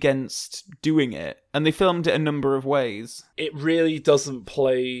really against doing it, and they filmed it a number of ways. It really doesn't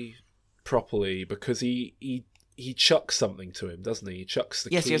play properly because he chucks something to him, doesn't he? He chucks the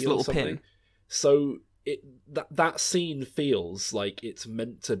key. Yes, he has a or little something. pin. So that scene feels like it's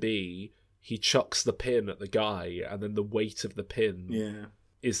meant to be. He chucks the pin at the guy, and then the weight of the pin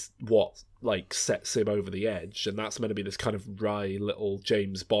is what like sets him over the edge, and that's meant to be this kind of wry little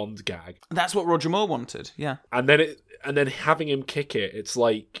James Bond gag. That's what Roger Moore wanted. Yeah. And then having him kick it, it's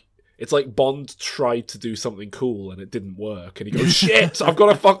like Bond tried to do something cool and it didn't work, and he goes, "Shit, I've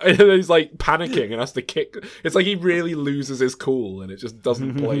got to fuck," and then he's like panicking and has to kick. It's like he really loses his cool, and it just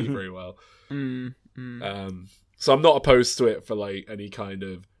doesn't play very well. So I'm not opposed to it for like any kind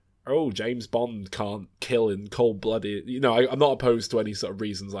of, oh, James Bond can't kill in cold-blooded... I'm not opposed to any sort of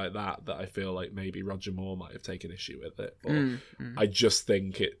reasons like that I feel like maybe Roger Moore might have taken issue with it. But I just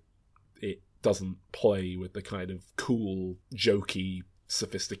think it doesn't play with the kind of cool, jokey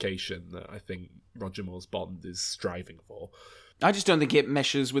sophistication that I think Roger Moore's Bond is striving for. I just don't think it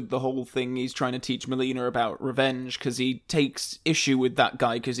meshes with the whole thing he's trying to teach Melina about revenge, because he takes issue with that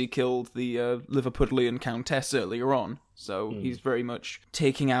guy because he killed the Liverpudlian Countess earlier on. So he's very much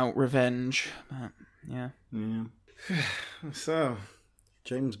taking out revenge. But, yeah. So,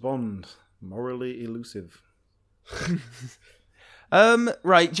 James Bond, morally elusive.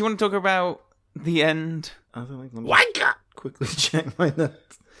 Right, do you want to talk about the end? I don't think. Wanker! Quickly check my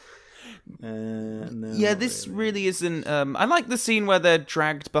notes. No, Yeah, this really isn't... I like the scene where they're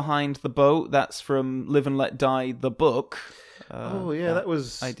dragged behind the boat. That's from Live and Let Die, the book. That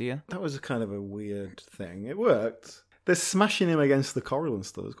was... idea. That was a kind of a weird thing. It worked. They're smashing him against the coral and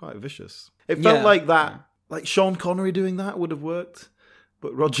stuff. It was quite vicious. It felt like that. Like Sean Connery doing that would have worked.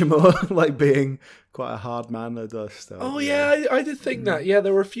 But Roger Moore, like being quite a hard man, I just... I did think that. Yeah,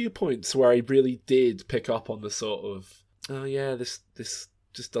 there were a few points where I really did pick up on the sort of, this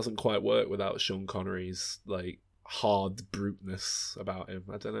just doesn't quite work without Sean Connery's like hard bruteness about him.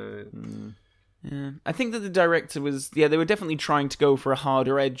 I don't know. Yeah. I think that the director was... Yeah, they were definitely trying to go for a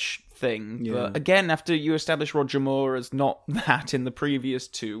harder edge thing. Yeah. But again, after you establish Roger Moore as not that in the previous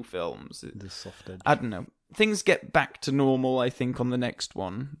two films... The soft edge. I don't know. Things get back to normal, I think, on the next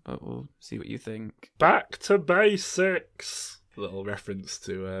one. But we'll see what you think. Back to basics. A little reference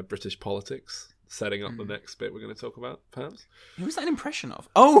to British politics, setting up the next bit we're going to talk about, perhaps. Who was that an impression of?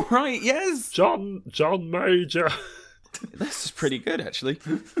 Oh, right, yes! John Major. This is pretty good, actually.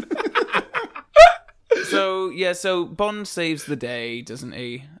 So Bond saves the day, doesn't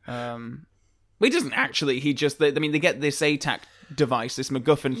he? He doesn't actually. He just, they get this ATAC device, this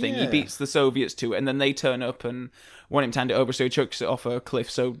MacGuffin thing. He Yeah. beats the Soviets to it, and then they turn up and want him to hand it over, so he chucks it off a cliff,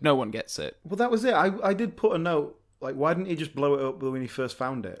 so no one gets it. Well, that was it. I did put a note, like, why didn't he just blow it up when he first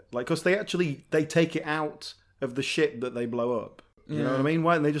found it? Like, because they take it out of the ship that they blow up. You know what I mean?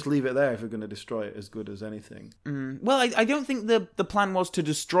 Why didn't they just leave it there if they're going to destroy it as good as anything? Well, I don't think the plan was to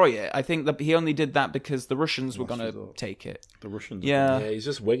destroy it. I think that he only did that because the Russians were going to take it. The Russians. Yeah. Yeah, he's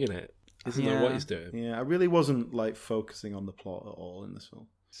just winging it. Doesn't know what he's doing. Yeah, I really wasn't, like, focusing on the plot at all in this film.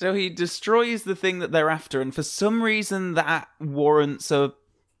 So he destroys the thing that they're after, and for some reason that warrants a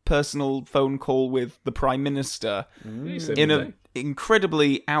personal phone call with the Prime Minister in an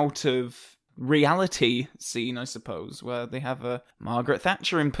incredibly out of reality scene, I suppose, where they have a Margaret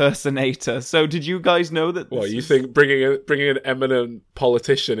Thatcher impersonator. So did you guys know that? What, you think bringing an eminent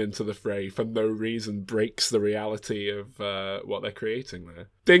politician into the fray for no reason breaks the reality of what they're creating there?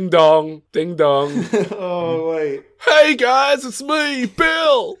 Ding dong, ding dong. Oh, wait. Hey guys, it's me,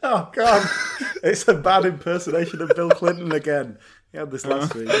 Bill. Oh, God. It's a bad impersonation of Bill Clinton again. He had this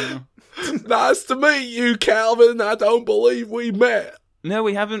last week. Nice to meet you, Calvin. I don't believe we met. No,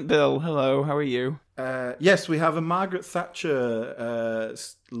 we haven't, Bill. Hello, how are you? Yes, we have a Margaret Thatcher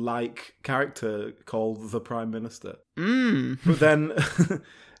like character called the Prime Minister. But then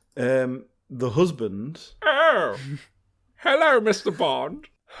the husband. Oh, hello, Mr. Bond.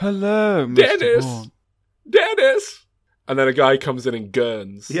 Hello, Mr. Dennis. Bond. Dennis. And then a guy comes in and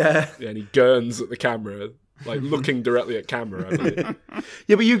gurns. Yeah. And he gurns at the camera, like looking directly at camera. Like,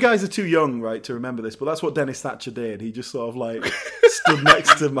 Yeah, but you guys are too young, right, to remember this. But that's what Dennis Thatcher did. He just sort of like stood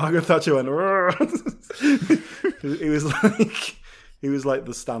next to Margaret Thatcher and went. He was like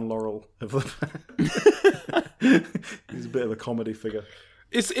the Stan Laurel of the. He was a bit of a comedy figure.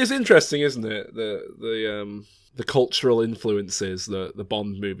 it's interesting, isn't it? The cultural influences that the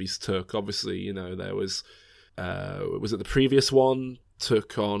Bond movies took. Obviously, you know, there was it the previous one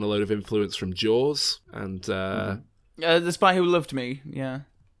took on a load of influence from Jaws and. The Spy Who Loved Me, yeah.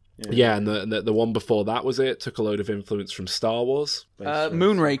 Yeah, and the one before that took a load of influence from Star Wars.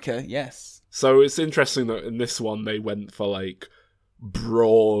 Moonraker, yes. So it's interesting that in this one they went for like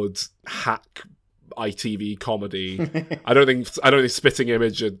broad hack ITV comedy. I don't think Spitting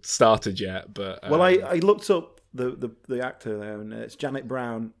Image had started yet, but Well, I looked up the actor there, and it's Janet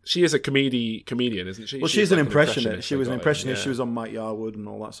Brown. she is a comedian, isn't she? Well, she's an like impressionist. She was an they got impressionist. in, She was on Mike Yarwood and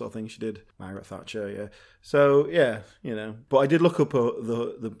all that sort of thing. She did Margaret Thatcher, yeah. So yeah, you know. But I did look up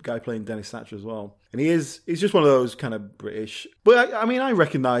the guy playing Dennis Thatcher as well, and he's just one of those kind of British. But I mean, I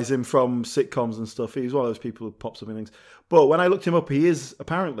recognise him from sitcoms and stuff. He's one of those people who pops up in things. But when I looked him up, he is in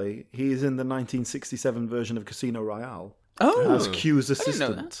the 1967 version of Casino Royale as Q's didn't know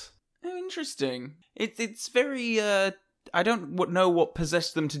assistant. Oh, interesting. It's very. I don't know what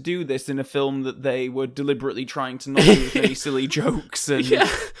possessed them to do this in a film that they were deliberately trying to not do any silly jokes and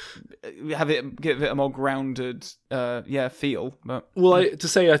give it a more grounded, feel. But Well, I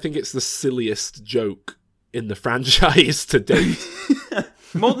think it's the silliest joke in the franchise to date.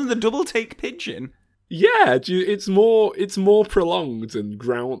 more than the double take pigeon. Yeah, it's more prolonged and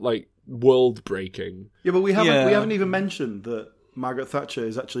world breaking. Yeah, but we haven't even mentioned that Margaret Thatcher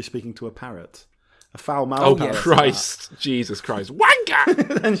is actually speaking to a parrot. A foul-mouthed Oh, parrot. Christ. Jesus Christ.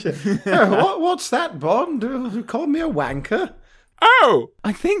 Wanker! And what's that, Bond? You called me a wanker? Oh!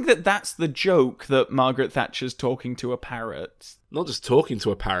 I think that's the joke, that Margaret Thatcher's talking to a parrot. Not just talking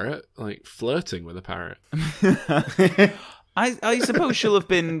to a parrot, like flirting with a parrot. I suppose she'll have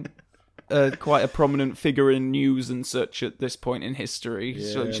been quite a prominent figure in news and such at this point in history.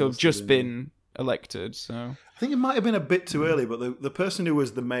 She'll have just been elected, so... I think it might have been a bit too early, but the person who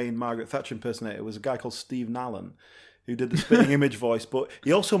was the main Margaret Thatcher impersonator was a guy called Steve Nallen, who did the Spitting Image voice, but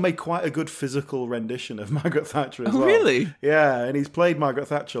he also made quite a good physical rendition of Margaret Thatcher as well. Really? Yeah, and he's played Margaret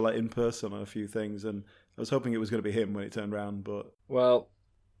Thatcher in person on a few things, and I was hoping it was going to be him when it turned around, but... Well,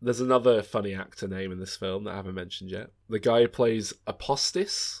 there's another funny actor name in this film that I haven't mentioned yet. The guy who plays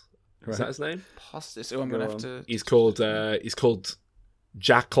Apostis. Is that his name? Postis. Oh, I'm going to have to... He's called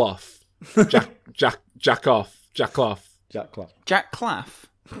Jack Clough. Jack Clough. Jack Clough. Jack Claff.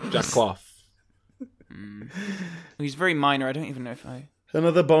 Jack Clough. He's very minor. I don't even know if I...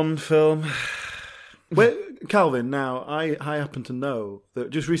 Another Bond film. Well, Calvin, now, I happen to know that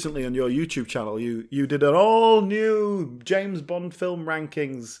just recently on your YouTube channel, you did an all-new James Bond film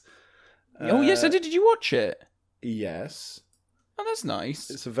rankings. Oh, yes, I did. Did you watch it? Yes. Oh, that's nice.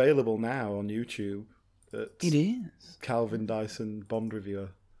 It's available now on YouTube. It is. Calvin Dyson Bond Reviewer.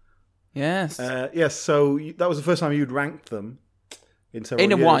 Yes. Yes, so that was the first time you'd ranked them in several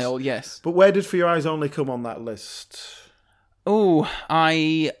In a years. while, yes. But where did For Your Eyes Only come on that list? Oh,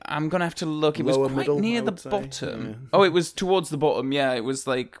 I'm gonna have to look. It was Lower quite middle, near I the would say. bottom. Yeah. Oh, it was towards the bottom. Yeah, it was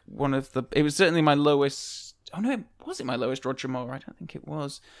like one of the. It was certainly my lowest. Oh no, was it my lowest Roger Moore? I don't think it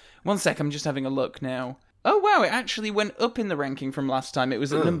was. One sec, I'm just having a look now. Oh wow, it actually went up in the ranking from last time. It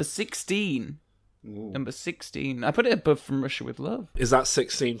was at number 16. Number 16. I put it above From Russia with Love. Is that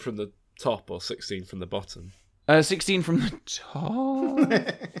 16 from the top or 16 from the bottom? 16 from the top.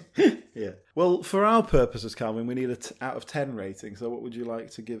 Yeah. Well, for our purposes, Calvin, we need a out of 10 rating. So what would you like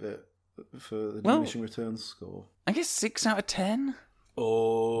to give it for the diminishing returns score? I guess 6 out of 10.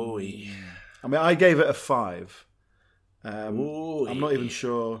 Oh, yeah. I mean, I gave it a 5. I'm Ooh, not even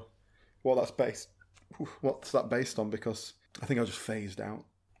sure what that's based. What's that based on? Because I think I just phased out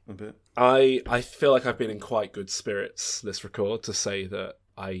a bit. I feel like I've been in quite good spirits this record to say that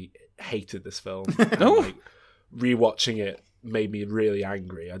I hated this film. And, like, rewatching it made me really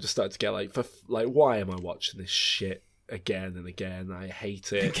angry. I just started to get why am I watching this shit again and again? I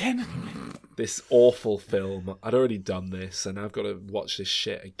hate it. Again. This awful film. I'd already done this, and I've got to watch this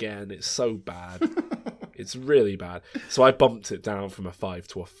shit again. It's so bad. It's really bad. So I bumped it down from a 5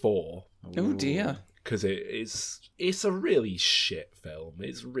 to a 4. Oh dear. Because it's a really shit film.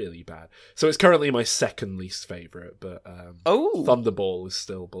 It's really bad. So it's currently my second least favourite, but Thunderball is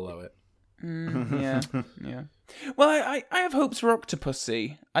still below it. Yeah. Well, I have hopes for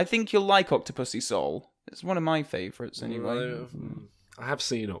Octopussy. I think you'll like Octopussy Soul. It's one of my favourites anyway. I have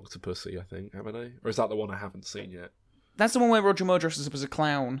seen Octopussy, I think, haven't I? Or is that the one I haven't seen yet? That's the one where Roger Moore dresses up as a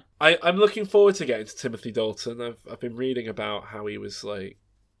clown. I'm looking forward to getting to Timothy Dalton. I've been reading about how he was like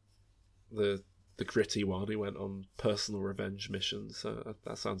the gritty one. He went on personal revenge missions. So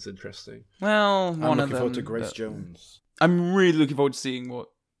that sounds interesting. Well, I'm one of looking them. forward to Grace but Jones. I'm really looking forward to seeing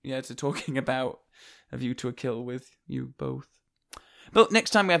to talking about A View to a Kill with you both. But next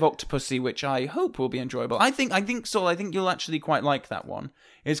time we have Octopussy, which I hope will be enjoyable. I think Saul, I think you'll actually quite like that one.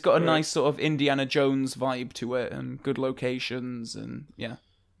 It's got a nice sort of Indiana Jones vibe to it, and good locations, and yeah.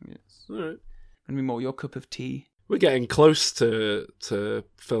 It's All right. gonna be more your cup of tea. We're getting close to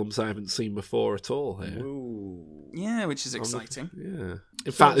films I haven't seen before at all here. Ooh. Yeah, which is exciting. Yeah.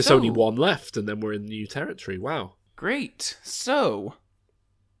 In fact, there's only one left, and then we're in new territory. Wow. Great. So,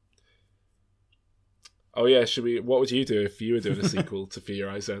 Oh yeah, what would you do if you were doing a sequel to For Your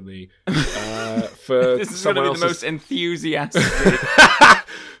Eyes Only? For this is going to be the most enthusiastic.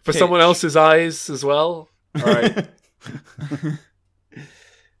 for someone else's eyes as well. All right.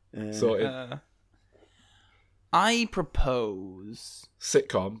 Sorted. I propose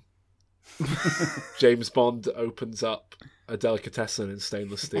Sitcom. James Bond opens up a delicatessen in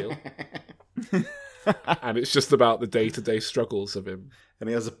stainless steel. And it's just about the day-to-day struggles of him And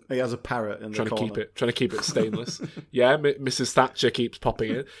he has a parrot in the corner. trying to keep it stainless. Yeah, Mrs. Thatcher keeps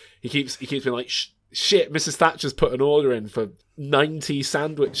popping in. He keeps being like, shit, Mrs. Thatcher's put an order in for 90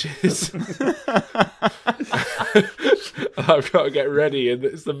 sandwiches. I've got to get ready, and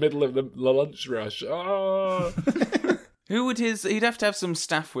it's the middle of the lunch rush. Oh. Who would he'd have to have some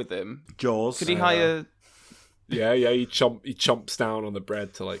staff with him. Jaws. Could he hire... Yeah, he chomps down on the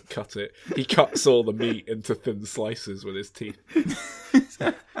bread to like cut it. He cuts all the meat into thin slices with his teeth.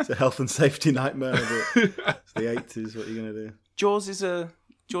 It's a health and safety nightmare. But it's the 80s. What are you going to do? Jaws is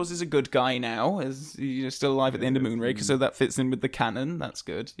a good guy now, as still alive at the end of Moonraker, so that fits in with the canon. That's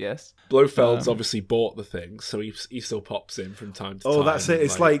good, yes. Blofeld's obviously bought the thing, so he still pops in from time to time. Oh, that's it.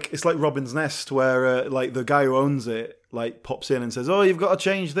 It's like Robin's Nest, where like the guy who owns it like pops in and says, "Oh, you've got to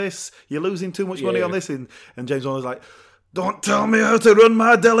change this. You're losing too much money on this." And James Bond is like, "Don't tell me how to run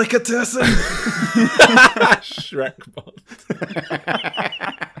my delicatessen." Shrek Bond.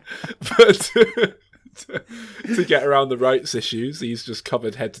 But to get around the rights issues, he's just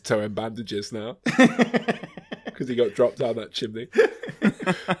covered head to toe in bandages now because he got dropped down that chimney.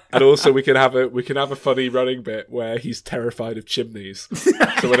 And also, we can have a funny running bit where he's terrified of chimneys.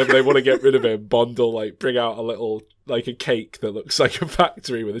 So whenever they want to get rid of him, Bond will like bring out a little like a cake that looks like a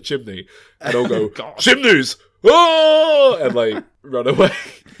factory with a chimney, and he'll go chimneys, oh, and like run away,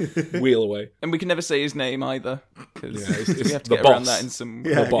 wheel away. And we can never say his name either, because it's we have to the get around boss. that in some...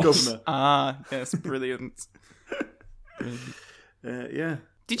 Yeah, The boss. governor. Ah, yes, brilliant. Yeah.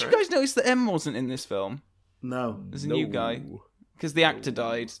 Did you guys notice that M wasn't in this film? No. There's a new guy. Because the actor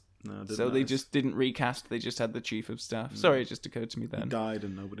died. No, I didn't So they notice. just didn't recast, they just had the chief of staff. Sorry, it just occurred to me He then. died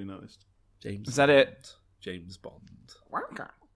and nobody noticed. James Is that it? James Bond.